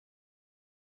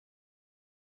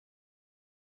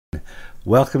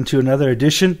Welcome to another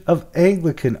edition of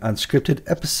Anglican Unscripted,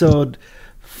 episode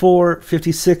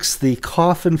 456, the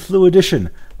Cough and Flu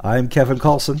edition. I'm Kevin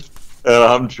Carlson. And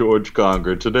I'm George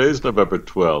Conger. Today's November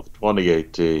 12th,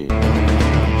 2018.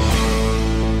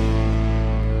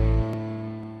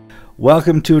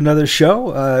 Welcome to another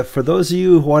show. For those of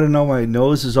you who want to know my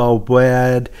nose is all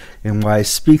bad and why I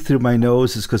speak through my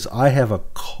nose is because I have a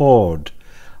cold.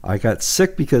 I got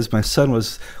sick because my son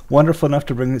was wonderful enough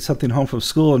to bring something home from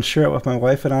school and share it with my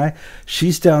wife and I.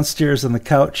 She's downstairs on the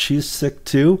couch. She's sick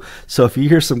too. So if you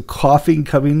hear some coughing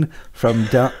coming from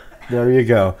down, there you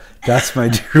go. That's my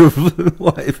dear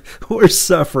wife. We're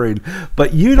suffering.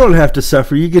 But you don't have to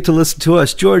suffer. You get to listen to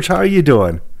us. George, how are you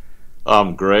doing?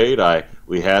 I'm great.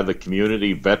 We had the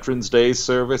Community Veterans Day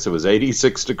service. It was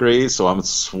 86 degrees, so I'm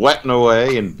sweating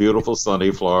away in beautiful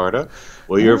sunny Florida.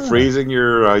 Well, you're freezing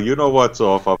your, you know what's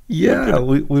off. Yeah,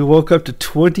 we woke up to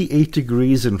 28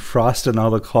 degrees and frost in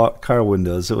all the car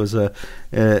windows. It was an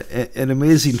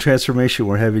amazing transformation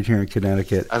we're having here in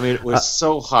Connecticut. I mean, it was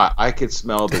so hot. I could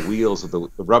smell the wheels of the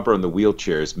rubber in the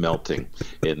wheelchairs melting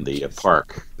in the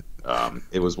park.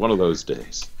 It was one of those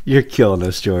days. You're killing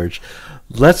us, George.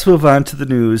 Let's move on to the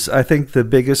news. I think the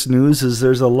biggest news is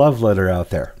there's a love letter out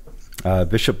there.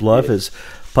 Bishop Love has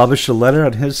published a letter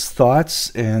on his thoughts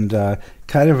and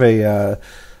kind of a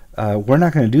we're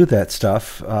not going to do that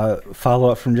stuff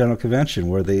follow-up from General Convention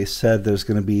where they said there's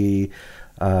going to be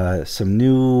some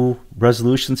new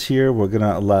resolutions here. We're going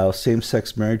to allow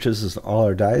same-sex marriages in all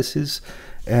our dioceses.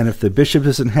 And if the bishop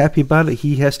isn't happy about it,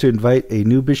 he has to invite a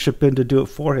new bishop in to do it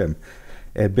for him.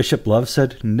 And Bishop Love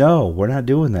said, no, we're not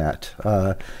doing that.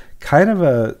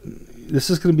 This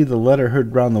is going to be the letter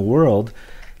heard around the world,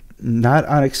 not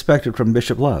unexpected from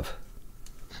Bishop Love.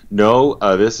 No,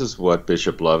 this is what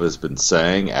Bishop Love has been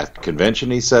saying. At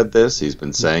convention he said this. He's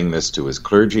been saying this to his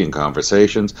clergy in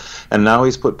conversations, and now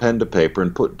he's put pen to paper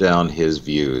and put down his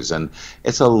views. And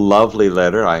it's a lovely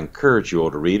letter. I encourage you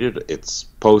all to read it. It's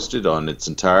posted on its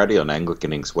entirety on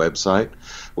Anglican Inc.'s website,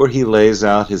 where he lays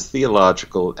out his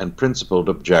theological and principled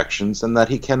objections, and that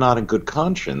he cannot in good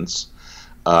conscience,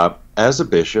 as a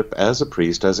bishop, as a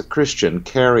priest, as a Christian,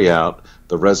 carry out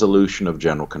the resolution of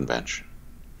General Convention.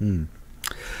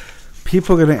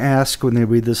 People are going to ask when they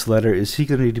read this letter, is he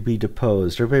going to be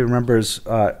deposed? Everybody remembers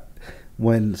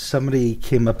when somebody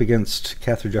came up against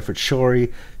Catherine Jefferts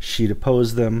Schori, she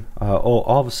deposed them. All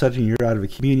of a sudden you're out of a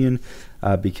communion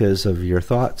because of your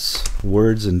thoughts,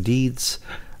 words, and deeds.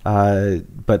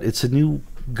 But it's a new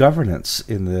governance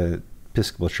in the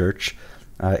Episcopal Church.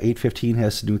 815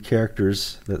 has new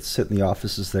characters that sit in the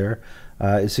offices there.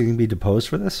 Is he going to be deposed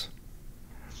for this?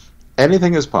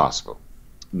 Anything is possible.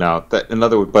 Now, in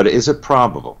other words, but is it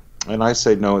probable? And I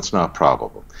say no, it's not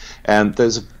probable. And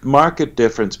there's a marked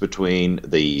difference between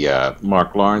the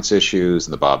Mark Lawrence issues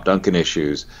and the Bob Duncan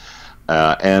issues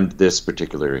and this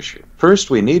particular issue. First,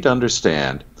 we need to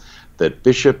understand that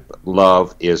Bishop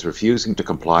Love is refusing to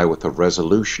comply with a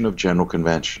resolution of General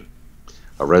Convention.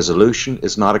 A resolution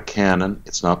is not a canon.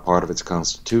 It's not part of its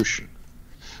constitution.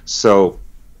 So,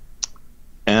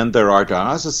 and there are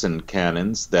diocesan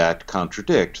canons that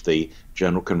contradict the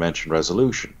General Convention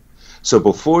resolution. So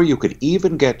before you could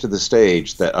even get to the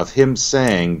stage of him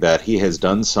saying that he has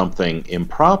done something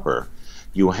improper,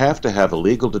 you have to have a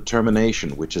legal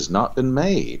determination, which has not been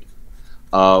made,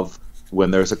 of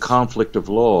when there's a conflict of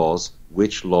laws,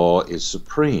 which law is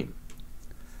supreme.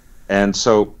 And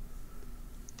so,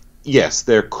 yes,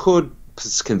 there could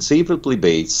conceivably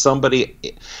be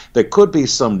there could be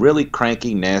some really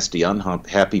cranky, nasty,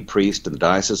 unhappy priest in the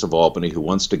Diocese of Albany who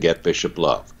wants to get Bishop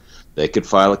Love. They could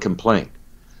file a complaint.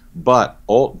 But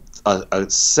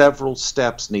several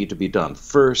steps need to be done.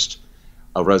 First,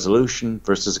 a resolution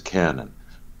versus a canon,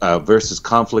 versus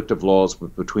conflict of laws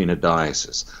between a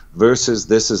diocese, versus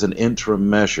this is an interim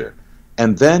measure.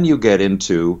 And then you get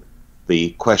into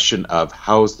the question of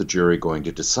how is the jury going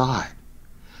to decide.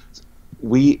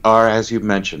 We are, as you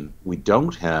mentioned, we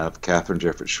don't have Catherine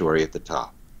Jefferts Schori at the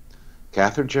top.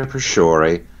 Catherine Jefferts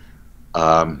Schori,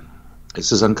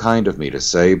 this is unkind of me to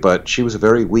say, but she was a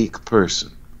very weak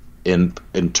person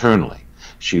internally.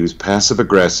 She was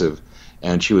passive-aggressive,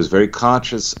 and she was very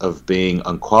conscious of being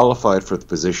unqualified for the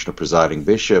position of presiding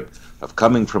bishop, of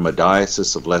coming from a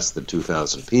diocese of less than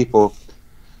 2,000 people.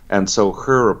 And so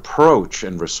her approach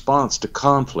and response to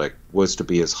conflict was to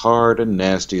be as hard and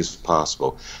nasty as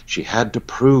possible. She had to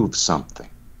prove something.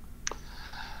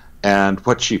 And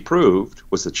what she proved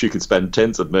was that she could spend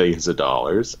tens of millions of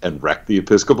dollars and wreck the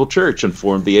Episcopal Church and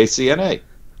form the ACNA.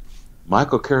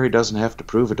 Michael Carey doesn't have to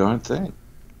prove a darn thing.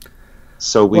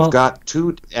 So we've got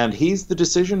two, and he's the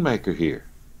decision maker here.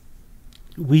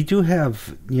 we do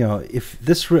have, if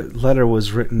this letter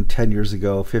was written 10 years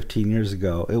ago, 15 years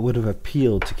ago, it would have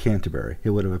appealed to Canterbury.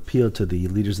 It would have appealed to the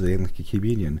leaders of the Anglican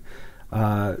Communion.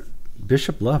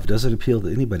 Bishop Love doesn't appeal to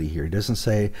anybody here. He doesn't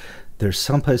say, there's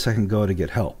someplace I can go to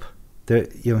get help.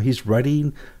 He's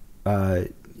writing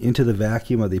into the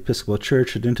vacuum of the Episcopal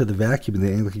Church and into the vacuum of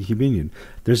the Anglican Communion.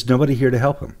 There's nobody here to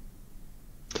help him.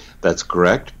 That's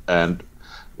correct. And,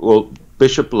 well,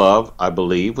 Bishop Love, I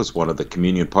believe, was one of the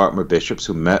communion partner bishops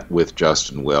who met with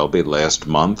Justin Welby last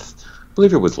month. I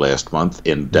believe it was last month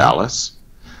in Dallas.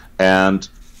 And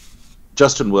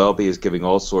Justin Welby is giving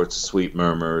all sorts of sweet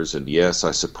murmurs, and yes,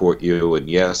 I support you, and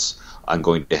yes, I'm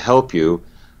going to help you.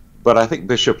 But I think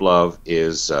Bishop Love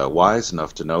is wise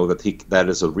enough to know that that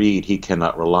is a reed he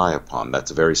cannot rely upon.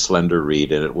 That's a very slender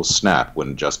reed, and it will snap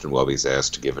when Justin Welby is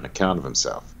asked to give an account of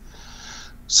himself.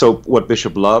 So what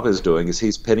Bishop Love is doing is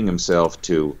he's pitting himself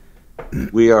to,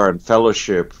 we are in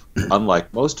fellowship,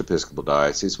 unlike most Episcopal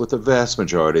dioceses, with the vast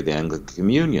majority of the Anglican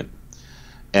Communion.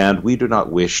 And we do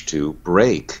not wish to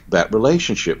break that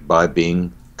relationship by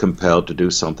being compelled to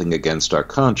do something against our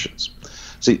conscience.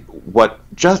 See, what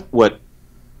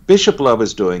Bishop Love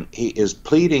is doing, he is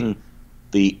pleading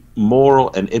the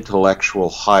moral and intellectual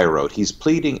high road. He's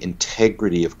pleading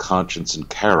integrity of conscience and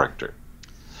character.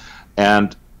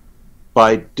 And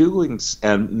by doing,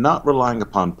 and not relying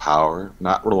upon power,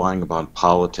 not relying upon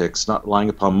politics, not relying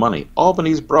upon money,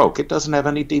 Albany's broke. It doesn't have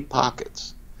any deep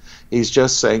pockets. He's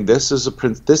just saying this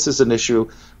is an issue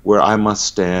where I must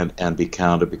stand and be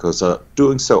counted, because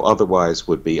doing so otherwise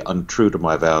would be untrue to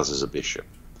my vows as a bishop.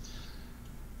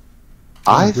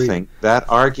 I think that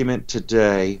argument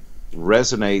today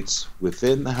resonates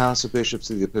within the House of Bishops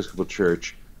of the Episcopal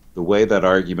Church the way that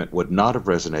argument would not have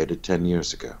resonated 10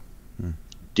 years ago.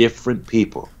 Different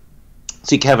people.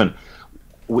 See, Kevin,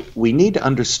 we need to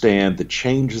understand the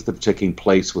changes that are taking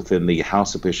place within the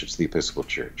House of Bishops of the Episcopal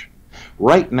Church.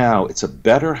 Right now, it's a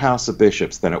better House of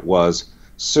Bishops than it was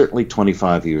certainly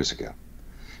 25 years ago.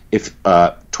 If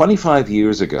 25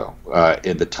 years ago,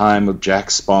 in the time of Jack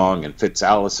Spong and Fitz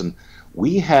Allison,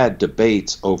 we had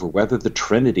debates over whether the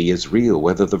Trinity is real,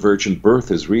 whether the virgin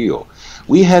birth is real.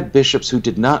 We had bishops who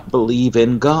did not believe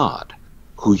in God,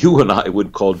 who you and I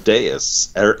would call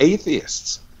deists or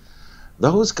atheists.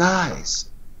 Those guys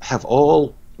have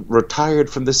all retired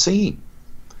from the scene.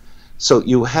 So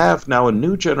you have now a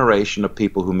new generation of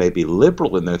people who may be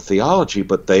liberal in their theology,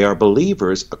 but they are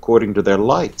believers according to their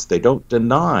lights. They don't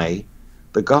deny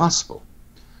the gospel.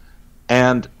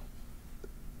 And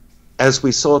as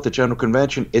we saw at the General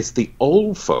Convention, it's the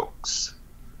old folks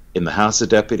in the House of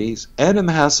Deputies and in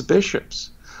the House of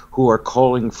Bishops who are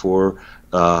calling for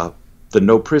the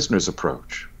no prisoners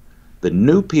approach. The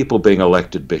new people being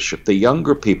elected bishop, the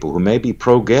younger people who may be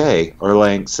pro-gay,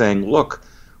 are saying, look,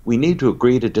 we need to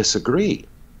agree to disagree.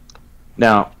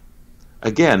 Now,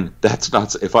 again, that's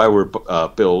not, if I were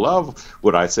Bill Love,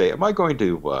 would I say, am I going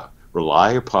to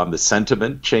rely upon the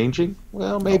sentiment changing?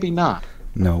 Well, maybe not.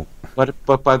 No.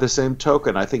 But by the same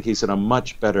token, I think he's in a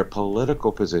much better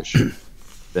political position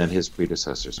than his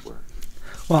predecessors were.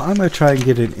 Well, I'm going to try and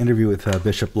get an interview with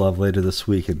Bishop Love later this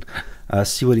week and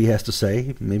see what he has to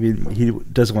say. Maybe he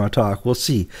doesn't want to talk. We'll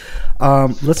see.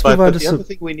 Let's move on to the other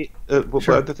thing we need.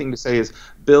 The other thing to say is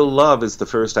Bill Love is the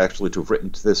first actually to have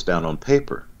written this down on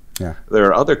paper. Yeah. There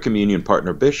are other communion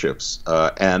partner bishops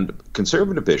and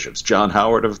conservative bishops. John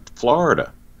Howard of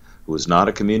Florida, who is not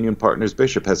a communion partners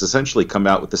bishop, has essentially come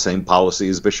out with the same policy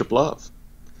as Bishop Love.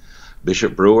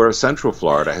 Bishop Brewer of Central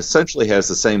Florida essentially has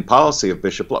the same policy of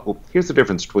Bishop Love. Well, here's the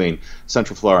difference between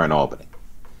Central Florida and Albany.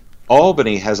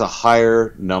 Albany has a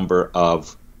higher number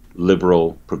of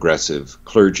liberal, progressive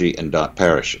clergy and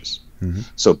parishes. Mm-hmm.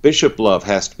 So Bishop Love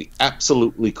has to be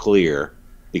absolutely clear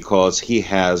because he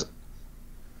has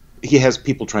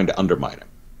people trying to undermine him.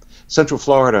 Central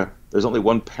Florida, there's only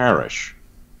one parish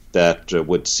that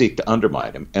would seek to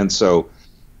undermine him. And so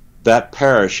that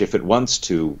parish, if it wants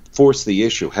to force the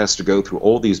issue, has to go through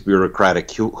all these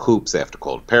bureaucratic hoops. They have to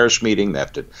call a parish meeting. They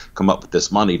have to come up with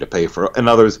this money to pay for it. In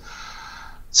other words,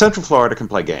 Central Florida can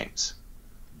play games.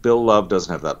 Bill Love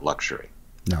doesn't have that luxury.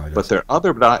 No, but there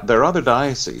are other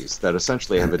dioceses that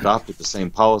essentially have adopted the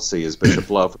same policy as Bishop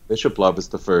Love. Bishop Love is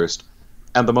the first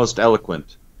and the most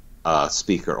eloquent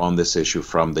speaker on this issue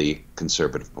from the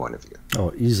conservative point of view.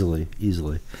 Oh, easily.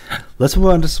 Let's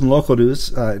move on to some local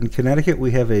news. In Connecticut,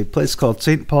 we have a place called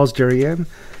St. Paul's Darien,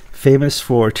 famous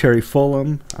for Terry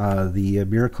Fulham, the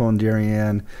Miracle in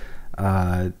Darien.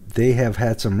 They have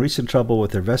had some recent trouble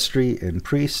with their vestry and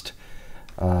priest,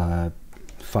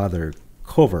 Father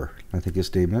Cover, I think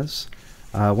his name is.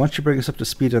 Why don't you bring us up to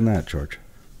speed on that, George?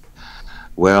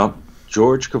 Well,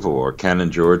 George Cavour,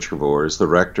 Canon George Cavour, is the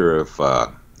rector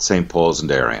of St. Paul's in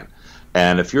Darien.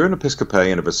 And if you're an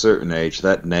Episcopalian of a certain age,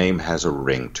 that name has a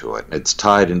ring to it. It's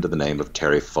tied into the name of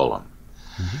Terry Fulham.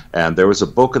 Mm-hmm. And there was a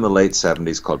book in the late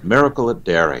 70s called Miracle at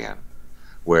Darien,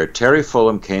 where Terry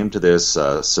Fulham came to this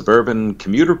suburban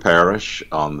commuter parish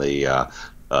on the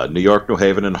New York, New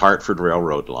Haven, and Hartford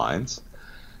Railroad lines,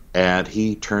 and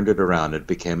he turned it around. It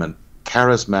became a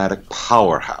charismatic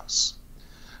powerhouse.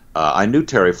 I knew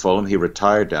Terry Fulham. He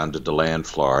retired down to DeLand,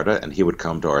 Florida, and he would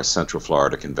come to our Central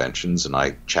Florida conventions, and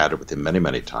I chatted with him many,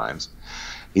 many times.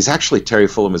 Terry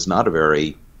Fulham is not a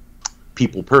very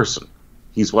people person.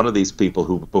 He's one of these people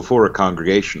who, before a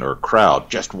congregation or a crowd,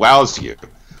 just wows you.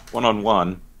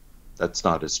 One-on-one, that's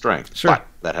not his strength. Sure. But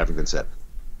that having been said.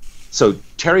 So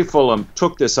Terry Fulham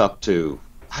took this up to,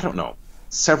 I don't know,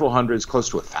 several hundreds, close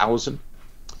to 1,000.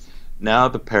 Now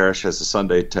the parish has a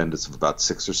Sunday attendance of about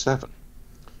 6 or 7.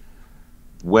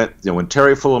 When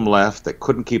Terry Fulham left, they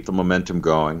couldn't keep the momentum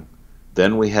going.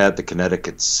 Then we had the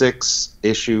Connecticut 6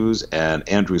 issues, and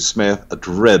Andrew Smith, a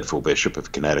dreadful bishop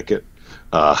of Connecticut.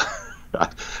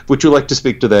 Would you like to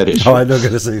speak to that issue? Oh, I'm not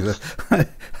going to say that.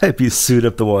 I'd be sued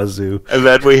up the wazoo. And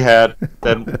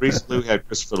then recently we had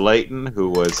Christopher Layton, who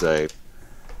was a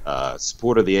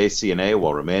supporter of the ACNA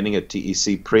while remaining a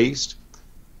TEC priest.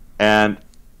 And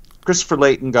Christopher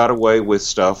Layton got away with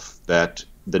stuff that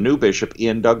the new bishop,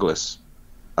 Ian Douglas,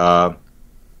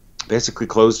 basically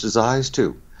closed his eyes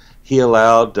to. He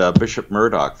allowed Bishop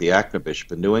Murdoch, the ACNA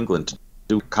bishop in New England, to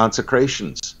do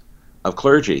consecrations of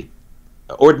clergy,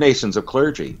 ordinations of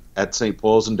clergy at St.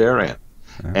 Paul's in Darien.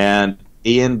 Yeah. And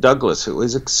Ian Douglas, who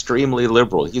is extremely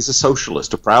liberal, he's a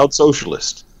socialist, a proud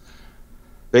socialist,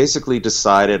 basically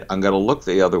decided, I'm going to look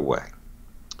the other way.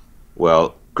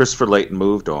 Well, Christopher Layton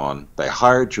moved on. They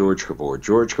hired George Cavour.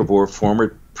 George Cavour,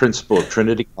 former principal of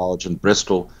Trinity College in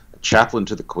Bristol, a chaplain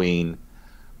to the Queen.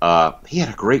 He had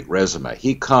a great resume.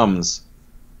 He comes,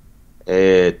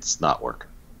 it's not working.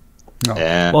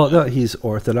 No. No, he's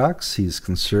orthodox. He's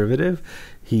conservative.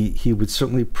 He would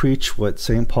certainly preach what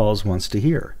St. Paul's wants to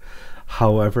hear.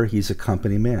 However, he's a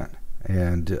company man,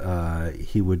 and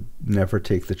he would never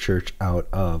take the church out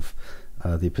of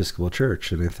the Episcopal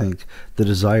Church. And I think the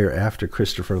desire after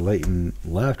Christopher Layton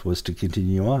left was to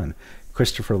continue on.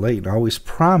 Christopher Layton always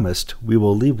promised, we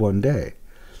will leave one day,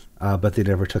 but they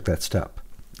never took that step.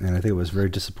 And I think it was very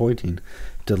disappointing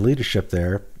to the leadership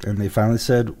there, and they finally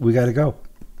said, we got to go.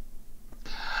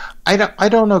 I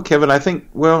don't know, Kevin. I think,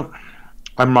 well,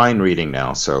 I'm mind reading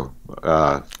now, so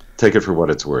take it for what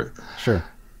it's worth. Sure.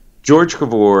 George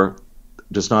Cavour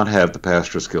does not have the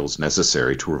pastoral skills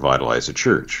necessary to revitalize a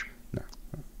church. No.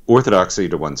 Orthodoxy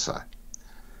to one side.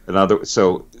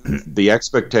 So the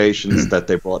expectations that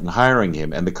they brought in hiring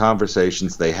him and the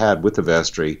conversations they had with the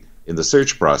vestry in the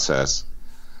search process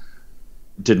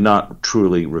did not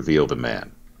truly reveal the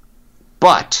man.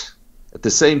 But at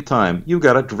the same time, you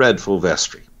got a dreadful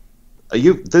vestry.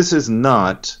 This is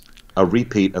not a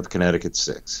repeat of Connecticut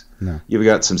 6. No. You've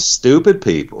got some stupid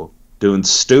people doing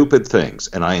stupid things,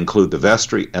 and I include the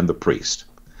vestry and the priest.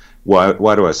 Why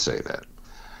do I say that?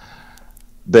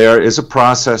 There is a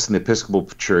process in the Episcopal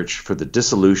Church for the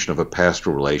dissolution of a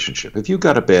pastoral relationship. If you've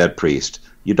got a bad priest,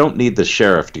 you don't need the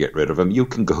sheriff to get rid of him. You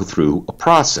can go through a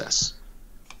process.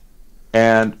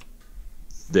 And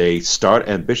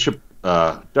Bishop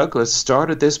Douglas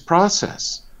started this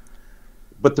process.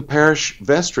 But the parish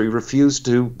vestry refused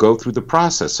to go through the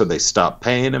process, so they stopped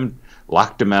paying him,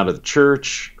 locked him out of the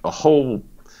church.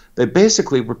 They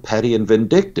basically were petty and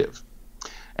vindictive.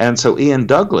 And so Ian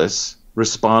Douglas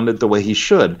responded the way he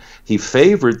should. He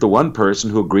favored the one person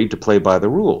who agreed to play by the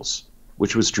rules,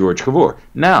 which was George Cavour.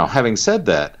 Now, having said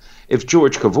that, if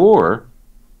George Cavour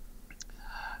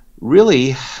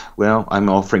really, well, I'm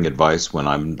offering advice when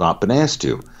I'm not been asked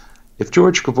to. If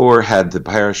George Cavour had the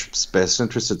parish's best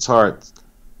interests at its heart,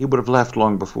 he would have left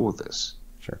long before this.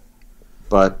 Sure.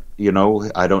 But,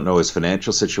 I don't know his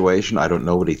financial situation. I don't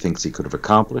know what he thinks he could have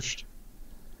accomplished.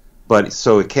 But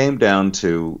so it came down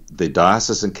to the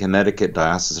Diocesan Connecticut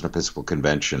Diocesan Episcopal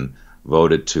Convention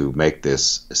voted to make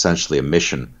this essentially a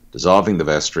mission, dissolving the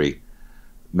vestry,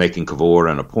 making Cavour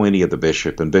an appointee of the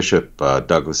bishop, and Bishop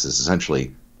Douglas is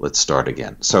essentially, let's start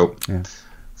again. So,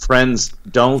 friends,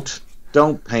 don't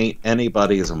paint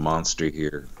anybody as a monster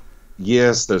here.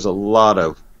 Yes, there's a lot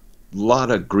of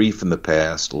grief in the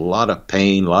past, a lot of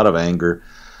pain, a lot of anger.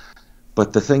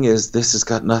 But the thing is, this has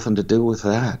got nothing to do with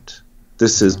that.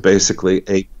 This is basically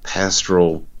a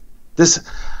pastoral.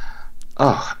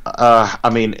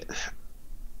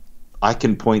 I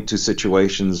can point to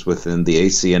situations within the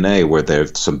ACNA where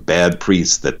there's some bad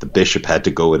priests that the bishop had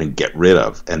to go in and get rid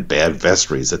of, and bad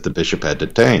vestries that the bishop had to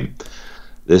tame.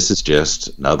 This is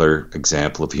just another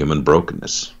example of human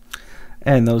brokenness.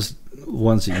 And those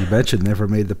ones that you mentioned never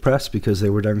made the press because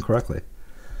they were done correctly.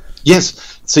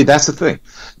 Yes. See, that's the thing.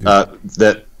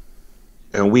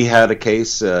 And we had a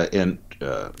case in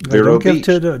Vero Beach.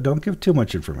 Don't give too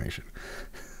much information.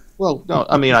 Well, no,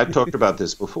 I mean, I've talked about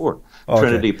this before. Okay.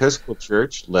 Trinity Episcopal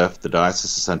Church left the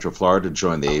Diocese of Central Florida to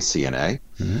join the ACNA.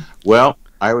 Mm-hmm. Well,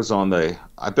 I've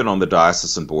been on the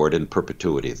diocesan board in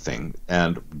perpetuity thing,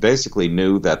 and basically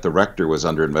knew that the rector was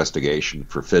under investigation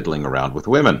for fiddling around with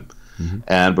women. Mm-hmm.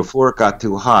 And before it got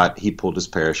too hot, he pulled his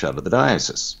parish out of the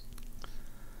diocese.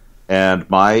 And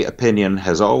my opinion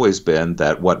has always been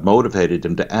that what motivated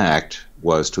him to act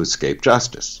was to escape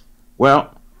justice.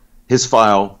 Well, his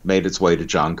file made its way to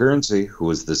John Guernsey, who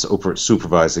was this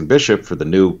supervising bishop for the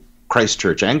new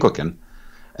Christchurch Anglican,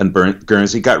 and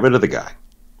Guernsey got rid of the guy.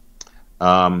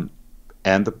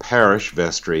 And the parish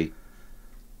vestry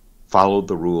followed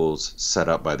the rules set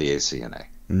up by the ACNA.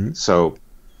 Mm-hmm. So,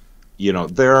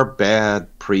 there are bad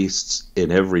priests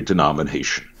in every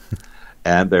denomination.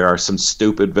 And there are some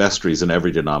stupid vestries in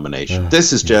every denomination.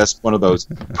 This is just one of those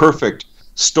perfect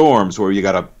storms where you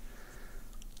got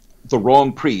the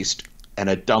wrong priest and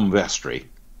a dumb vestry,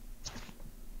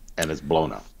 and it's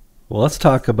blown up. Well, let's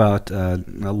talk about a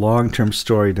long-term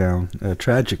story now, a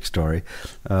tragic story.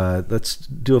 Let's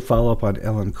do a follow-up on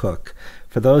Ellen Cook.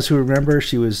 For those who remember,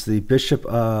 she was the Bishop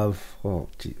of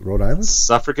Rhode Island?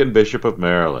 Suffragan Bishop of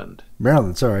Maryland.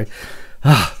 Maryland, sorry.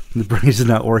 The brains are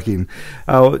not working.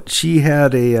 She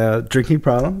had a drinking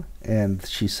problem, and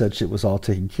she said it was all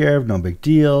taken care of, no big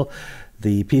deal.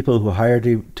 The people who hired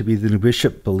her to be the new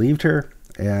bishop believed her,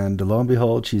 and lo and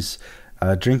behold, she's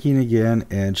drinking again,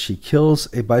 and she kills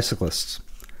a bicyclist.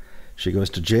 She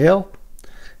goes to jail,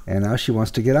 and now she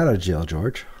wants to get out of jail,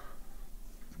 George.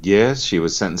 Yes, she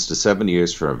was sentenced to 7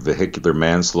 years for vehicular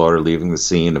manslaughter, leaving the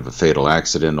scene of a fatal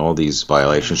accident, all these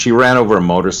violations. She ran over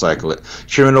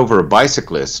a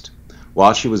bicyclist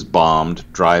while she was bombed,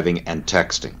 driving, and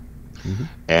texting. Mm-hmm.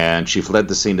 And she fled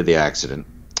the scene of the accident.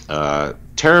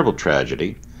 Terrible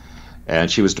tragedy. And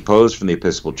she was deposed from the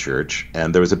Episcopal Church.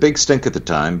 And there was a big stink at the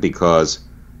time because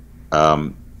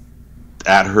at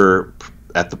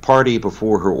the party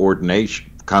before her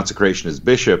consecration as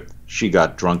bishop, she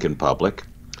got drunk in public.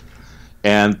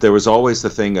 And there was always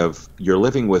the thing of, you're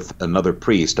living with another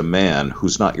priest, a man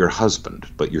who's not your husband,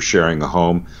 but you're sharing a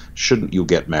home. Shouldn't you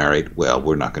get married? Well,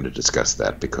 we're not going to discuss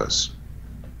that because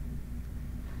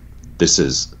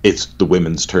it's the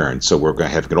women's turn. So we're going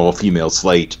to have an all-female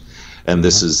slate, and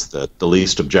this is the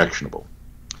least objectionable.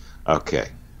 Okay.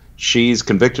 She's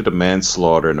convicted of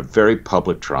manslaughter in a very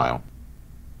public trial.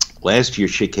 Last year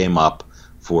she came up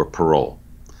for parole,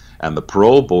 and the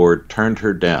parole board turned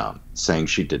her down, saying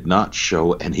she did not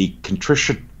show any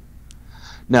contrition.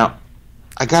 Now,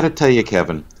 I got to tell you,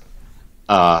 Kevin,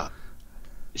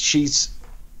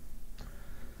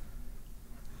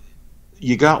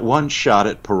 you got one shot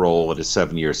at parole at a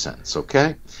 7-year sentence,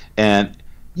 okay? And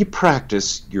you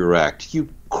practice your act. You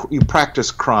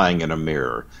practice crying in a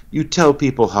mirror. You tell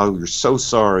people how you're so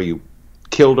sorry you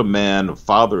killed a man, a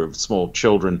father of small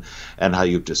children, and how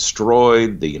you've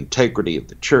destroyed the integrity of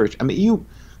the church. I mean,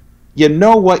 you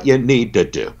know what you need to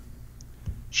do.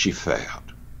 She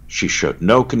failed. She showed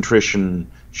no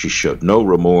contrition. She showed no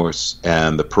remorse.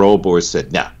 And the parole board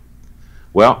said, no.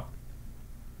 Well,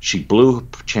 she blew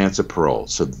a chance of parole.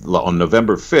 So on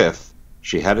November 5th,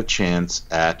 she had a chance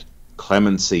at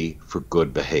clemency for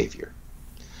good behavior.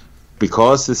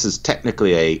 Because this is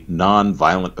technically a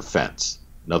non-violent offense.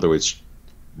 In other words,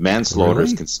 manslaughter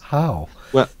really? is... How?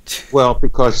 Well,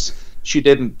 because she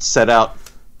didn't set out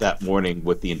that morning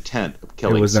with the intent of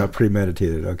killing. It was someone. not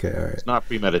premeditated. Okay, all right. It's not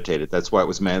premeditated. That's why it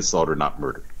was manslaughter, not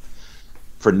murder.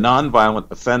 For nonviolent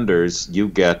offenders, you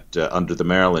get, under the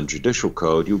Maryland Judicial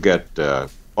Code, you get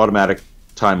automatic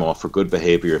time off for good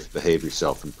behavior if you behave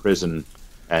yourself in prison,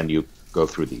 and you go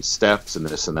through these steps and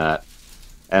this and that.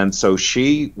 And so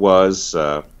she was,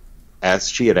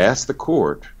 she had asked the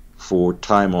court for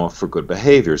time off for good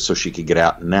behavior so she could get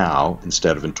out now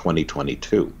instead of in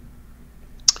 2022.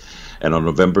 And on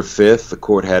November 5th, the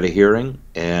court had a hearing,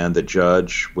 and the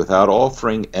judge, without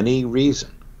offering any reason,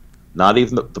 not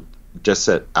even just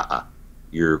said,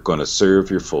 you're going to serve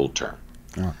your full term.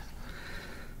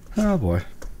 Oh, boy.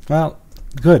 Well,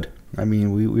 good. I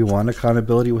mean, we want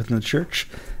accountability within the church,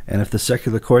 and if the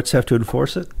secular courts have to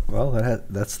enforce it, well,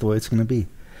 that's the way it's going to be.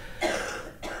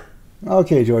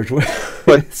 Okay, George.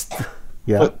 But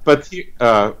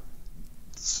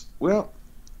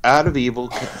out of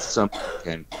evil something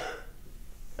can.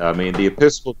 I mean, the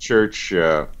Episcopal Church,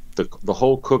 the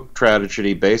whole Cook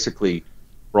tragedy basically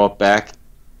brought back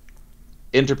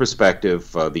into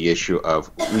perspective the issue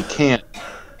of we can't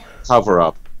cover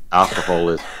up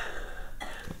alcoholism.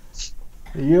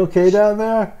 Are you okay down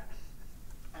there?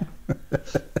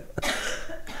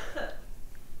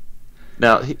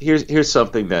 Now, here's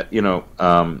something that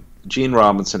Gene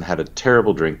Robinson had a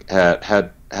terrible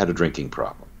had a drinking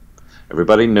problem.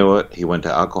 Everybody knew it. He went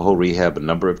to alcohol rehab a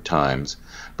number of times,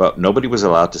 but nobody was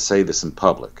allowed to say this in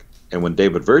public. And when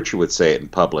David Virtue would say it in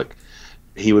public,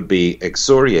 he would be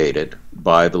excoriated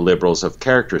by the liberals of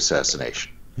character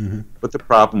assassination. Mm-hmm. But the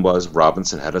problem was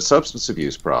Robinson had a substance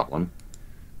abuse problem.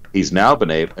 He's now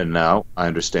been able, and now I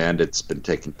understand it's been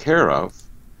taken care of,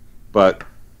 but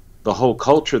the whole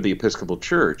culture of the Episcopal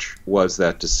Church was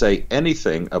that to say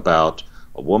anything about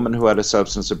a woman who had a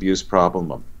substance abuse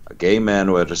problem, a gay man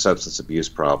who had a substance abuse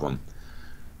problem,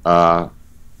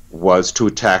 was to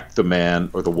attack the man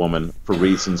or the woman for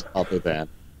reasons other than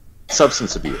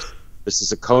substance abuse. This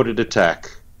is a coded attack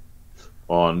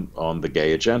on the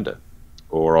gay agenda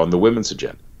or on the women's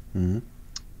agenda. Mm-hmm.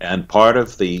 And part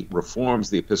of the reforms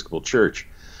the Episcopal Church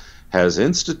has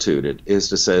instituted is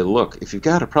to say, look, if you've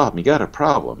got a problem, you got a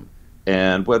problem.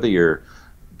 And whether you're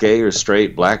gay or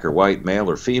straight, black or white, male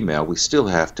or female, we still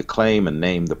have to claim and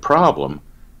name the problem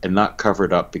and not cover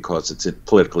it up because it's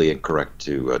politically incorrect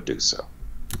to do so.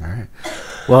 All right.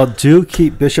 Well, do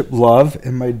keep Bishop Love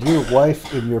and my dear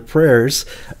wife in your prayers.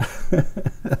 They're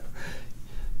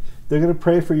going to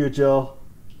pray for you, Jill.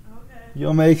 Okay.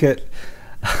 You'll make it.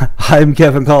 I'm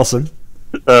Kevin Carlson.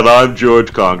 And I'm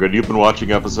George Conger. You've been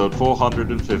watching episode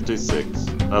 456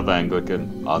 of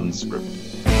Anglican Unscripted.